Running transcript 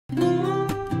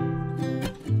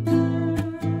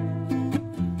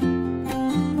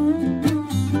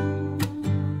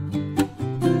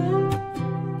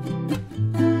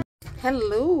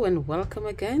Hello and welcome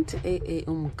again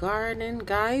to Gardening,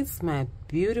 guys. My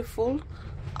beautiful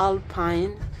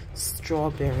Alpine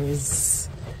Strawberries,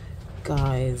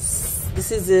 guys.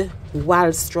 This is a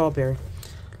wild strawberry.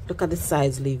 Look at the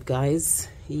size leaf, guys.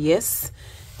 Yes,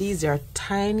 these are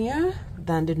tinier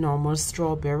than the normal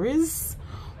strawberries,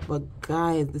 but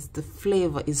guys, the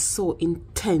flavor is so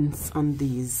intense on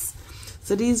these.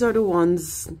 So these are the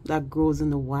ones that grows in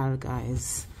the wild,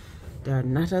 guys. They're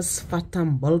not as fat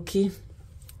and bulky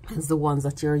as the ones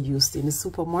that you're used to in the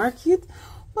supermarket.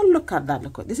 But look at that.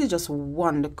 Look at this. Is just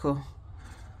one little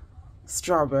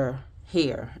strawberry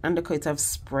here, and look how it have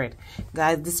spread,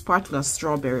 guys. This particular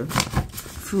strawberry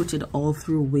fruited all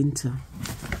through winter,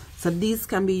 so these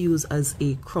can be used as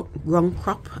a ground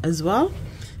crop as well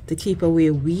to keep away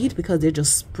weed, because they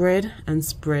just spread and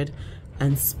spread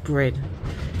and spread.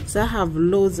 So I have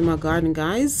loads in my garden,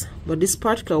 guys, but this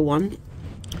particular one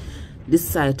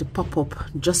decided to pop up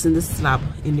just in the slab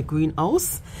in the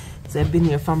greenhouse. So I've been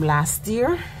here from last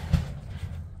year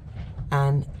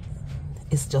and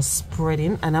it's just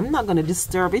spreading, and I'm not going to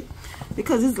disturb it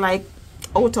because it's like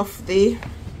out of the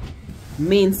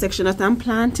main section that I'm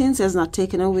planting, so it's not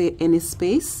taking away any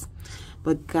space.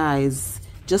 But guys,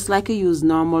 just like you use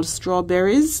normal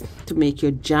strawberries to make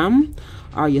your jam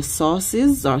or your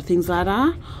sauces or things like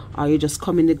that, or you just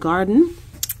come in the garden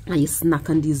and you snack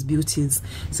on these beauties.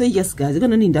 So yes, guys, you're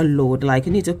gonna need a load. Like,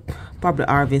 you need to probably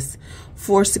harvest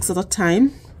 4 or 6 at a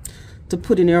time to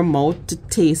put in your mouth to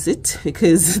taste it,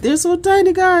 because they're so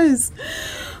tiny, guys,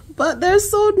 but they're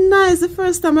so nice. The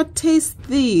first time I taste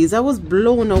these, I was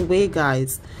blown away,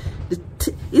 guys.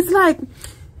 It's like,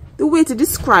 the way to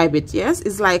describe it, yes,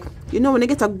 it's like, you know, when you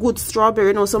get a good strawberry,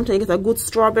 you know, sometimes you get a good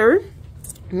strawberry,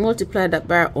 multiply that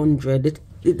by 100,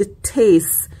 the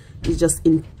taste is just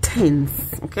intense.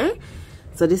 Okay,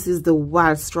 so this is the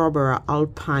wild strawberry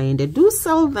Alpine. They do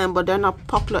sell them, but they're not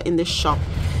popular in the shop.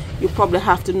 You probably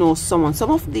have to know someone.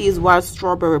 Some of these wild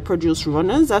strawberry produce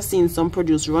runners. I've seen some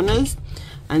produce runners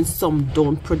and some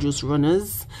don't produce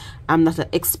runners. I'm not an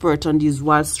expert on these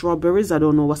wild strawberries. I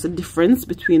don't know what's the difference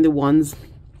between the ones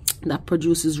that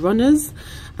produces runners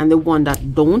and the one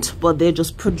that don't, but they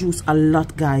just produce a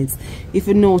lot, guys. If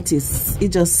you notice,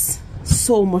 it just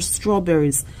so much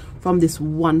strawberries from this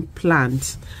one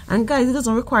plant. And guys, it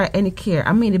doesn't require any care.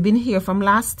 I mean, it's been here from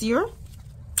last year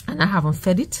and I haven't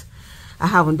fed it. I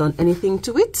haven't done anything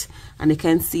to it, and you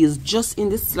can see it's just in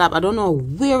this slab. I don't know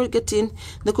where it's getting.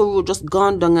 The root just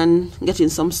gone down and getting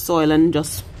some soil and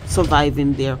just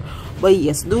surviving there. But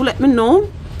yes, do let me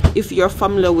know if you're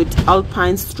familiar with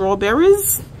Alpine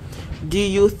strawberries. Do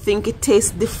you think it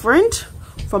tastes different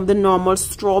from the normal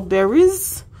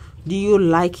strawberries? Do you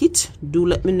like it? Do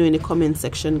let me know in the comment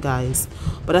section, guys.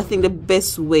 But I think the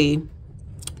best way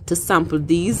to sample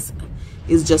these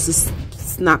is just to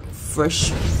snack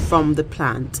fresh from the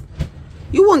plant.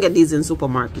 You won't get these in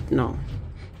supermarket, no.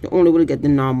 You only will get the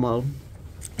normal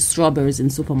strawberries in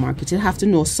supermarket. You have to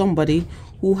know somebody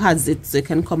who has it, so you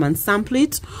can come and sample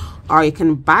it, or you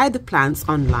can buy the plants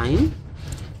online,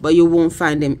 but you won't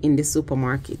find them in the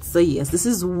supermarket. So yes, this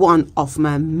is one of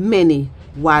my many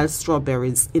wild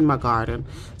strawberries in my garden.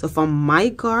 So from my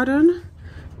garden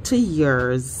to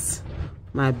yours,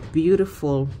 my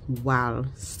beautiful wild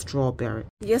strawberry.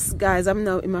 Yes, guys, I'm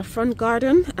now in my front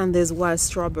garden and there's wild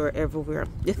strawberry everywhere.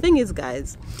 The thing is,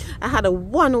 guys, I had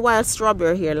one wild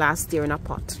strawberry here last year in a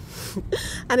pot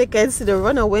and you can see the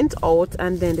runner went out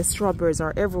and then the strawberries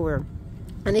are everywhere.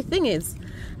 And the thing is,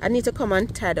 I need to come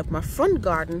and tidy up my front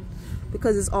garden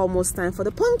because it's almost time for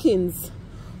the pumpkins.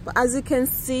 But as you can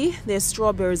see, there's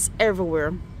strawberries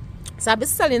everywhere. So I'll be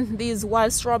selling these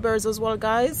wild strawberries as well,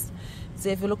 guys. So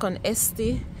if you look on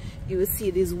Etsy, you will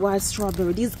see these wild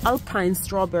strawberry, these Alpine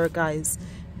strawberry, guys.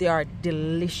 They are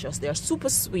delicious. They are super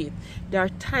sweet. They are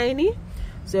tiny,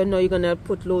 so you know you're gonna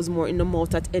put loads more in the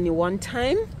mouth at any one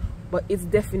time, but it's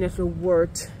definitely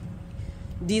worth.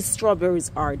 These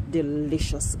strawberries are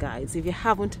delicious, guys. If you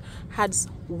haven't had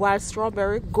wild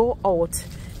strawberry, go out,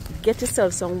 get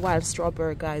yourself some wild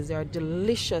strawberry, guys. They are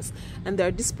delicious, and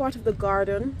they're this part of the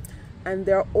garden, and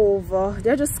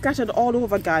they're just scattered all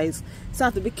over, guys. So I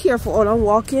have to be careful while I'm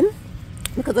walking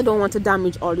because I don't want to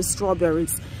damage all the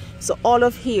strawberries. So all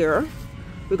of here,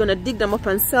 we're gonna dig them up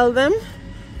and sell them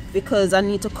because I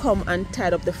need to come and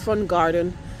tidy up the front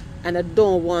garden, and I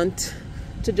don't want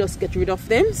to just get rid of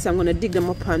them. So I'm gonna dig them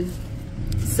up and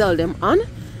sell them on.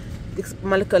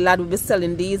 My little lad will be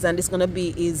selling these, and it's gonna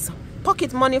be his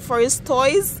pocket money for his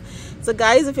toys. So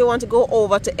guys, if you want to go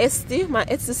over to Etsy, my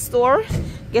Etsy store,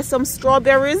 get some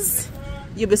strawberries,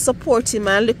 you'll be supporting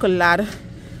my little lad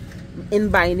in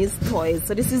buying his toys.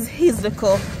 So this is his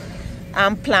little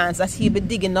plants that he'll be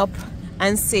digging up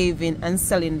and saving and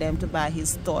selling them to buy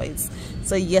his toys.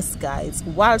 So yes guys,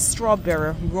 wild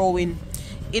strawberry growing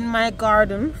in my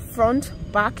garden, front,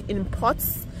 back, in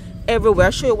pots, everywhere.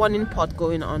 I'll show you one in pot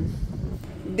going on.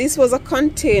 This was a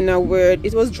container where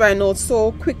it was drying out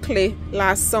so quickly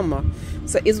last summer,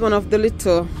 so it's one of the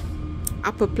little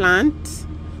apple plants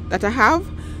that I have.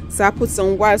 So I put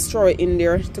some wild strawberry in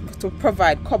there to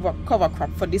provide cover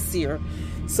crop for this year.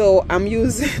 So I'm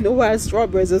using the wild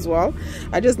strawberries as well.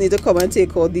 I just need to come and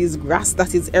take out these grass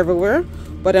that is everywhere,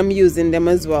 but I'm using them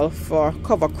as well for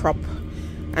cover crop.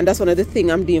 And that's one of the things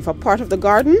I'm doing for part of the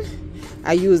garden.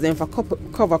 I use them for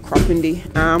cover crop in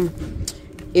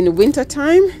the winter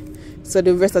time, so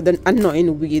the rest of the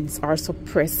annoying weeds are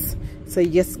suppressed. So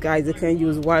yes guys, you can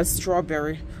use wild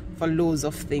strawberry for loads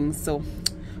of things. So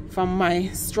from my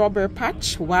strawberry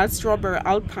patch, wild strawberry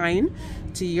alpine,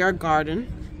 to your garden,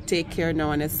 take care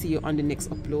now, and I'll see you on the next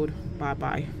upload. Bye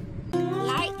bye.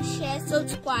 Like, share,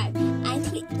 subscribe and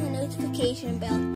click the notification bell.